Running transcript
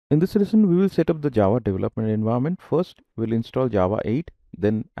In this lesson, we will set up the Java development environment. First, we'll install Java 8,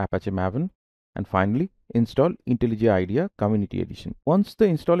 then Apache Maven, and finally install IntelliJ IDEA Community Edition. Once the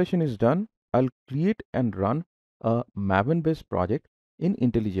installation is done, I'll create and run a Maven-based project in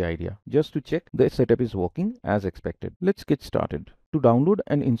IntelliJ IDEA just to check the setup is working as expected. Let's get started. To download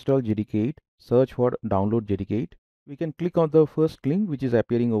and install JDK 8, search for download JDK 8. We can click on the first link which is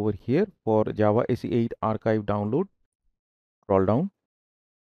appearing over here for Java SE8 archive download. Scroll down.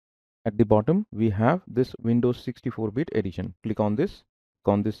 At the bottom, we have this Windows 64-bit edition. Click on this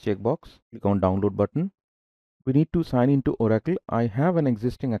checkbox, click on download button. We need to sign into Oracle. I have an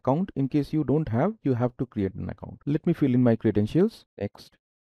existing account. In case you don't have, you have to create an account. Let me fill in my credentials. Next,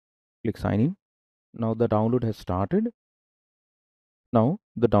 click sign in. Now the download has started. Now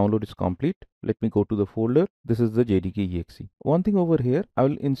the download is complete. Let me go to the folder. This is the JDK exe. One thing over here, I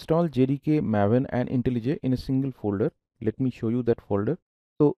will install JDK, Maven and IntelliJ in a single folder. Let me show you that folder.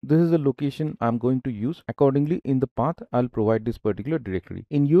 So this is the location I'm going to use. Accordingly, in the path, I'll provide this particular directory.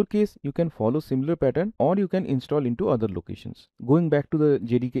 In your case, you can follow similar pattern or you can install into other locations. Going back to the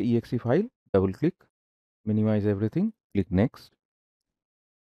JDK exe file, double click, minimize everything, click next.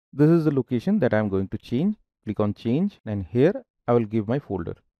 This is the location that I'm going to change. Click on change and here I will give my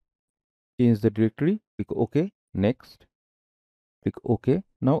folder. Change the directory, click OK, next. Click OK.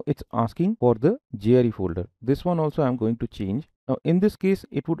 Now it's asking for the JRE folder. This one also I'm going to change. Now in this case,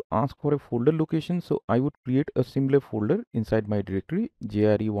 it would ask for a folder location. So I would create a similar folder inside my directory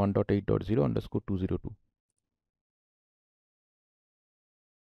JRE 1.8.0_202.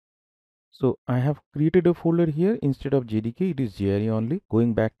 So I have created a folder here. Instead of JDK, it is JRE only.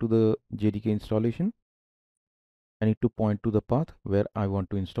 Going back to the JDK installation, I need to point to the path where I want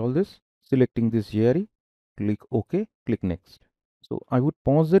to install this. Selecting this JRE, click OK, click next. So I would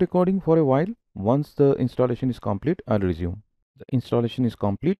pause the recording for a while. Once the installation is complete, I'll resume. The installation is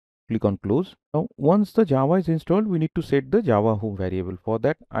complete. Click on close. Now, once the Java is installed, we need to set the Java home variable. For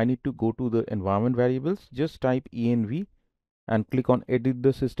that, I need to go to the environment variables. Just type env and click on edit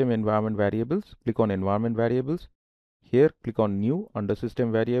the system environment variables. Click on environment variables. Here, click on new under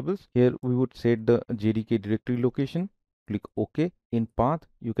system variables. Here, we would set the JDK directory location. Click OK. In path,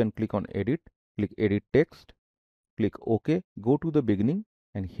 you can click on edit. Click edit text. Click OK, go to the beginning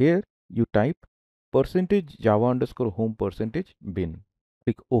and here you type %java_home%bin.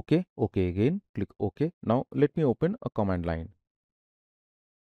 Click OK, OK again, click OK. Now let me open a command line.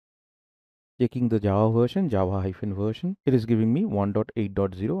 Checking the Java version, Java-version, it is giving me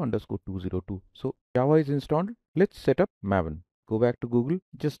 1.8.0_202. So Java is installed. Let's set up Maven. Go back to Google,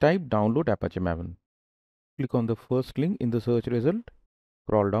 just type download Apache Maven. Click on the first link in the search result,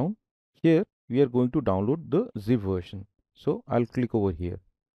 scroll down. Here we are going to download the zip version. So I'll click over here.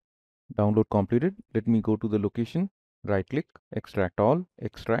 Download completed. Let me go to the location, right click, extract all,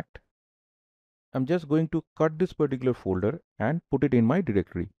 extract. I'm just going to cut this particular folder and put it in my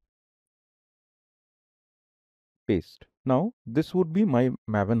directory. Paste. Now this would be my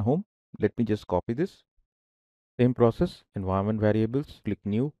Maven home. Let me just copy this. Same process, environment variables, click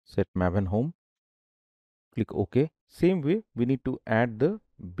new, set Maven home. Click OK. Same way, we need to add the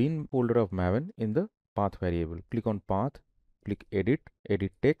bin folder of Maven in the path variable. Click on path, click edit,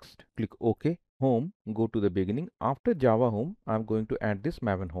 edit text, click OK. Home, go to the beginning. After Java home, I'm going to add this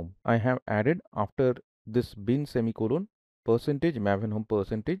Maven home. I have added after this bin semicolon %Maven home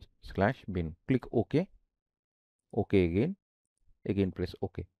 %/bin. Click OK. OK again press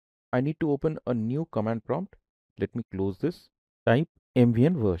OK. I need to open a new command prompt. Let me close this. Type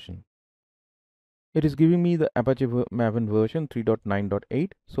mvn version. It is giving me the Apache Maven version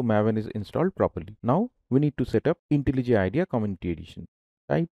 3.9.8, so Maven is installed properly. Now we need to set up IntelliJ IDEA Community Edition.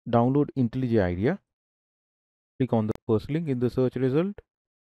 Type download IntelliJ IDEA. Click on the first link in the search result.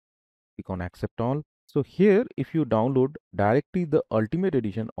 Click on accept all. So here, if you download directly the Ultimate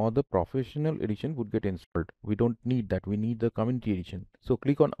Edition or the Professional Edition would get installed. We don't need that. We need the Community Edition. So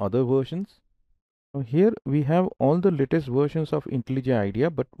click on other versions. Now here we have all the latest versions of IntelliJ IDEA,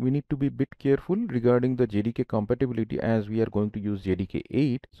 but we need to be a bit careful regarding the JDK compatibility as we are going to use JDK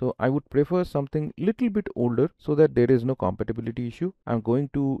 8. So I would prefer something little bit older so that there is no compatibility issue. I'm going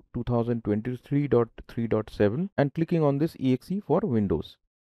to 2023.3.7 and clicking on this exe for Windows.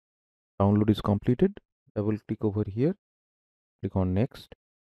 Download is completed. Double click over here. Click on next.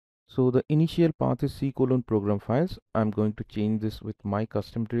 So the initial path is C:program files. I'm going to change this with my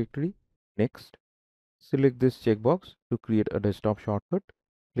custom directory. Next. Select this checkbox to create a desktop shortcut.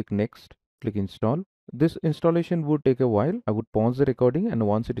 Click next, click install. This installation would take a while. I would pause the recording and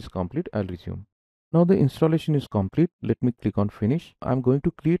once it is complete, I'll resume. Now the installation is complete. Let me click on finish. I'm going to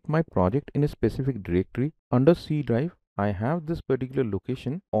create my project in a specific directory under C drive. I have this particular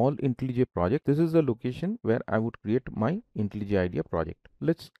location, all IntelliJ project. This is the location where I would create my IntelliJ IDEA project.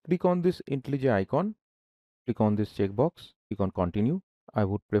 Let's click on this IntelliJ icon, click on this checkbox, click on continue. I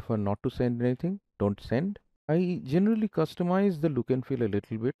would prefer not to send anything. Don't send. I generally customize the look and feel a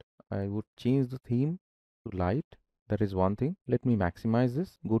little bit. I would change the theme to light. That is one thing. Let me maximize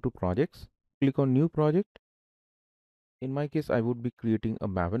this. Go to projects, click on new project. In my case, I would be creating a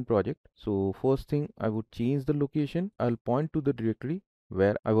Maven project. So first thing, I would change the location. I'll point to the directory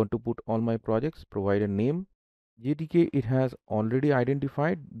where I want to put all my projects, provide a name. JDK, it has already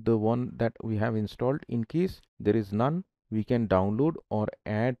identified the one that we have installed. In case there is none, we can download or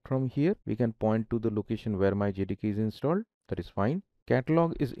add from here. We can point to the location where my JDK is installed. That is fine.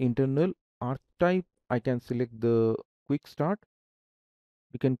 Catalog is internal. Archetype, I can select the quick start.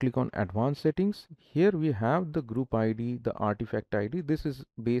 We can click on advanced settings. Here we have the group ID, the artifact ID. This is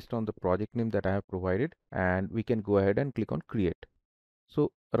based on the project name that I have provided, and we can go ahead and click on create.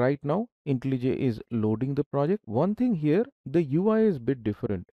 So right now IntelliJ is loading the project. One thing here, the UI is a bit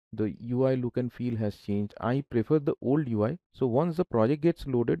different. The UI look and feel has changed. I prefer the old UI. So once the project gets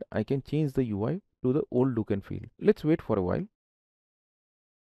loaded, I can change the UI to the old look and feel. Let's wait for a while.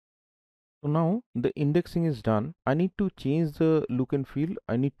 So now the indexing is done. I need to change the look and feel.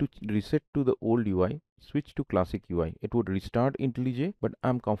 I need to reset to the old UI, switch to classic UI. It would restart IntelliJ, but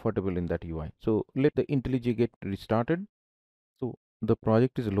I'm comfortable in that UI. So let the IntelliJ get restarted. So the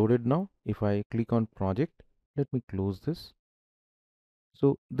project is loaded now. If I click on project, let me close this.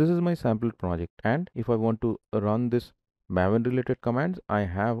 So this is my sample project. And if I want to run this Maven related commands, I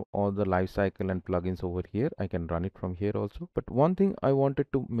have all the lifecycle and plugins over here. I can run it from here also. But one thing I wanted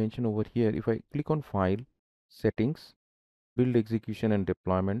to mention over here, if I click on file, settings, build execution and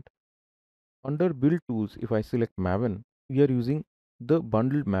deployment, under build tools, if I select Maven, we are using the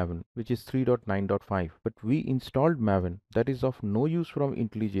bundled Maven, which is 3.9.5. But we installed Maven that is of no use from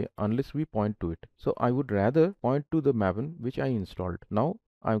IntelliJ unless we point to it. So I would rather point to the Maven which I installed. Now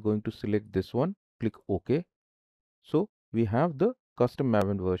I'm going to select this one, click OK. So we have the custom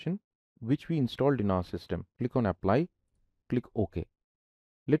Maven version which we installed in our system. Click on apply, click OK.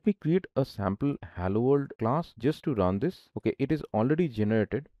 Let me create a sample hello world class just to run this. Okay, it is already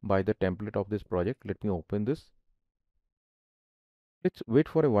generated by the template of this project. Let me open this. Let's wait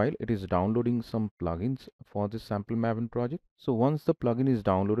for a while. It is downloading some plugins for this sample Maven project. So once the plugin is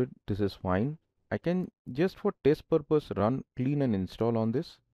downloaded, this is fine. I can just for test purpose run clean and install on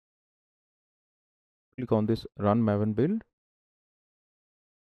this. Click on this run Maven build.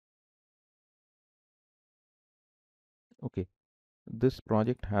 Okay, this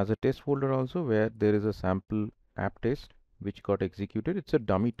project has a test folder also where there is a sample app test which got executed. It's a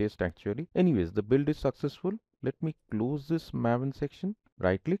dummy test actually. Anyways, the build is successful. Let me close this Maven section.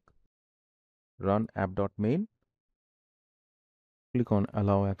 Right click, run app.main. Click on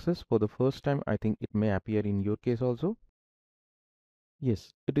allow access. For the first time, I think it may appear in your case also.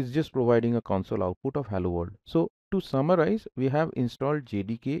 Yes, it is just providing a console output of hello world. So to summarize, we have installed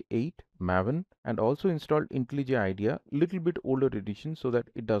JDK 8, Maven, and also installed IntelliJ IDEA, little bit older edition so that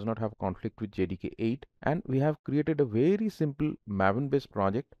it does not have conflict with JDK 8. And we have created a very simple Maven-based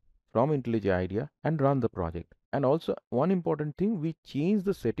project from IntelliJ IDEA and run the project. And also one important thing, we changed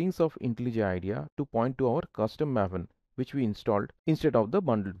the settings of IntelliJ IDEA to point to our custom Maven, which we installed instead of the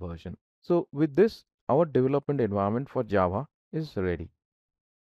bundled version. So with this, our development environment for Java is ready.